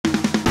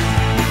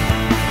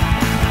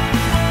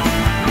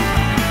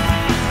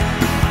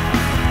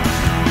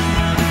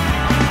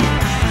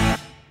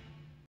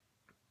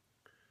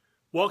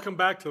Welcome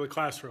back to the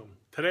classroom.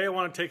 Today I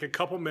want to take a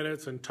couple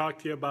minutes and talk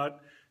to you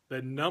about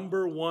the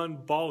number one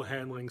ball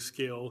handling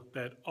skill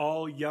that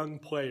all young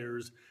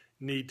players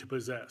need to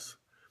possess.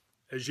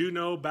 As you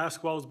know,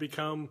 basketball has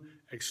become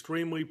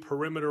extremely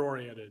perimeter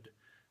oriented.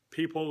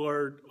 People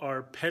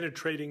are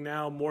penetrating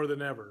now more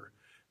than ever.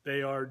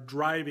 They are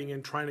driving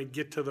and trying to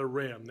get to the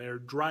rim. They're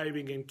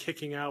driving and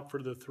kicking out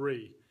for the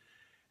three.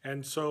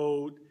 And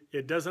so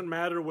it doesn't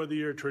matter whether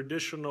you're a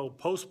traditional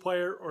post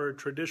player or a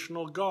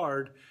traditional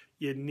guard,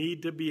 you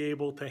need to be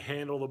able to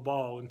handle the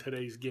ball in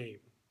today's game.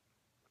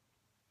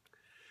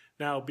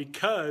 Now,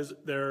 because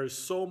there is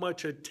so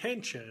much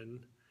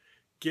attention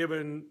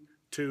given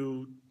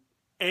to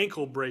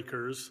ankle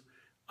breakers,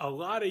 a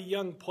lot of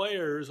young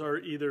players are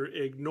either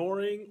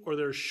ignoring or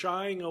they're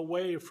shying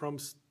away from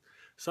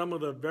some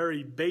of the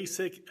very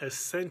basic,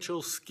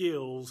 essential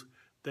skills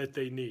that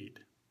they need.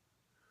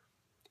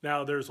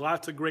 Now, there's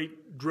lots of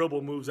great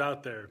dribble moves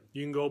out there.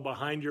 You can go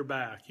behind your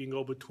back. You can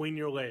go between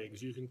your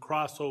legs. You can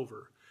cross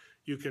over.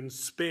 You can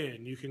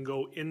spin. You can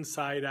go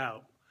inside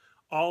out.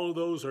 All of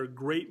those are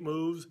great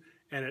moves,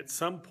 and at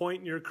some point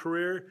in your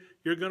career,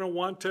 you're going to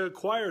want to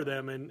acquire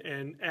them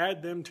and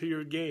add them to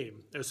your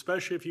game,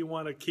 especially if you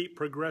want to keep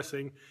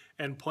progressing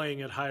and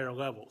playing at higher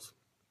levels.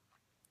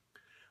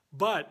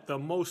 But the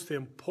most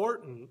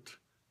important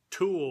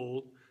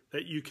tool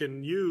that you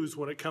can use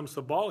when it comes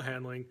to ball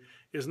handling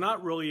is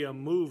not really a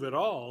move at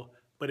all,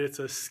 but it's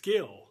a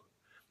skill.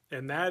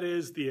 And that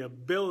is the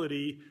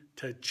ability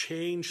to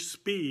change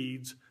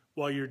speeds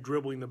while you're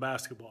dribbling the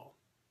basketball.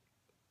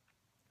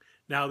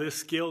 Now, this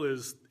skill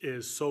is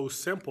so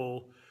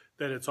simple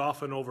that it's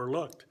often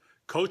overlooked.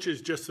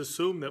 Coaches just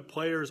assume that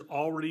players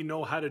already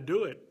know how to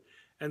do it,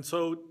 and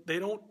so they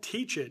don't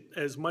teach it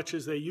as much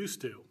as they used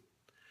to.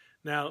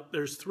 Now,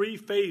 there's three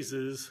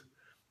phases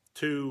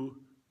to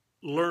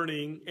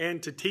learning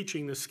and to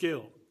teaching the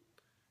skill: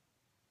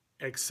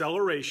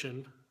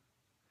 acceleration,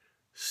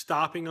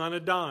 stopping on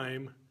a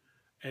dime,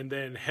 and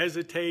then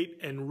hesitate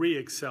and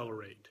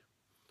re-accelerate.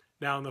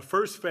 Now, in the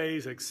first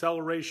phase,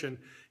 acceleration,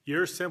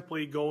 you're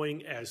simply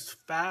going as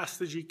fast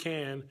as you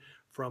can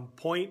from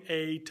point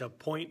A to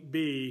point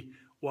B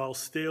while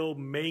still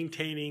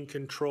maintaining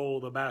control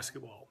of the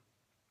basketball.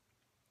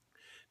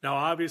 Now,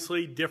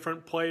 obviously,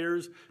 different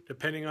players,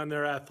 depending on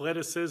their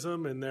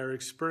athleticism and their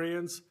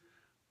experience,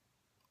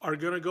 are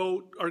going to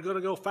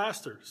go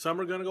faster. Some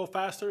are going to go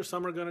faster,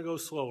 some are going to go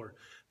slower.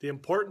 The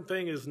important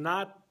thing is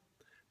not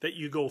that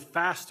you go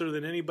faster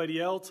than anybody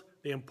else.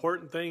 The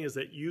important thing is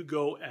that you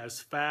go as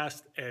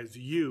fast as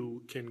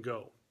you can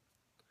go.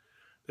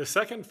 The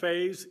second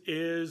phase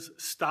is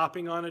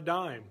stopping on a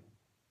dime.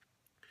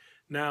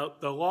 Now,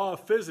 the law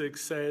of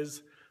physics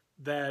says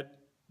that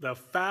the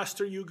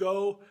faster you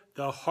go,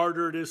 the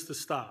harder it is to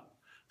stop.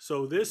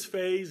 So this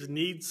phase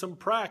needs some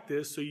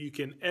practice so you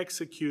can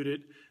execute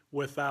it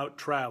without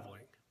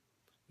traveling.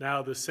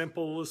 Now, the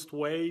simplest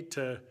way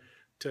to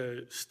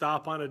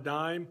stop on a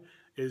dime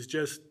is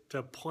just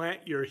to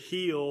plant your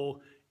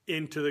heel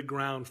into the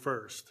ground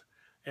first.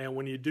 And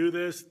when you do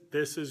this,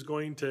 this is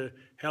going to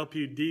help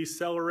you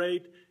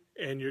decelerate,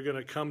 and you're going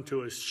to come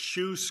to a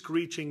shoe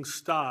screeching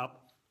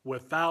stop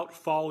without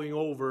falling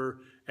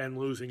over and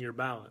losing your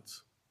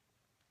balance.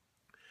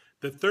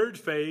 The third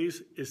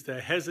phase is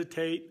to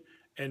hesitate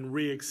and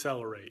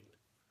re-accelerate.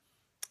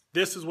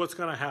 This is what's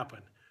going to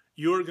happen.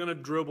 You're going to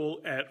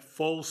dribble at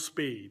full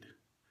speed.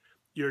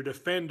 Your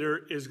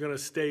defender is going to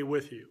stay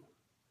with you.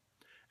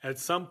 At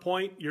some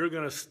point, you're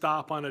going to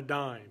stop on a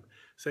dime.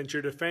 Since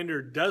your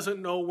defender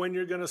doesn't know when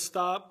you're going to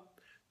stop,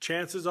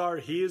 chances are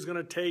he is going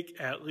to take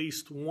at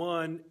least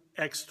one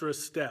extra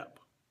step.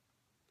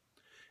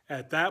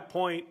 At that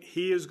point,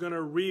 he is going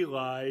to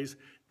realize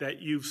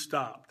that you've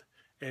stopped,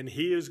 and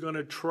he is going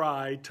to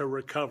try to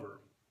recover.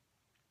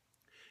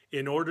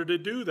 In order to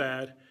do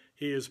that,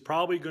 he is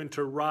probably going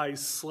to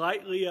rise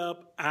slightly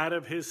up out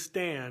of his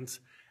stance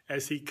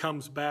as he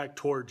comes back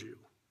towards you.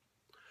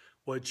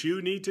 What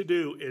you need to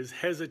do is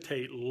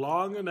hesitate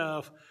long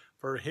enough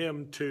for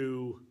him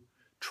to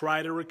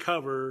try to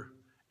recover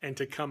and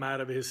to come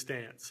out of his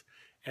stance.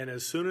 And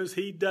as soon as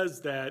he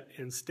does that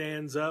and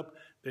stands up,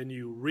 then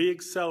you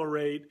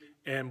re-accelerate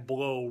and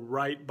blow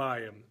right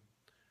by him.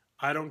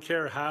 I don't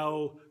care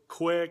how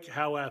quick,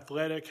 how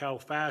athletic, how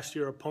fast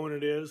your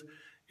opponent is,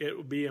 it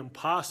would be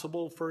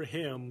impossible for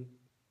him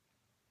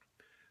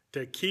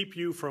to keep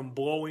you from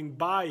blowing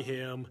by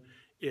him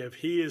if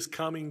he is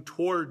coming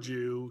towards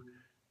you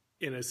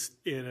in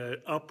an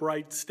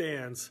upright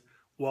stance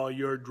while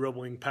you're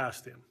dribbling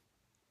past him.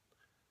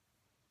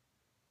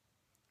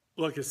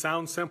 Look, it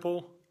sounds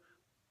simple,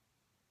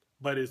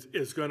 but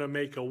it's going to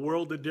make a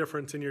world of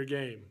difference in your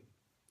game.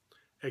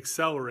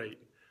 Accelerate,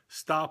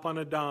 stop on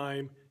a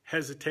dime,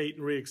 hesitate,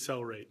 and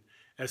re-accelerate.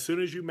 As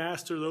soon as you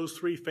master those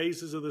three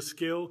phases of the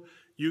skill,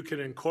 you can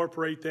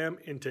incorporate them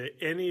into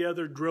any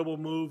other dribble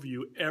move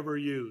you ever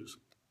use.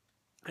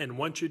 And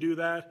once you do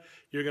that,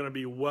 you're going to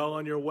be well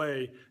on your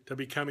way to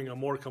becoming a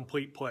more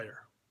complete player.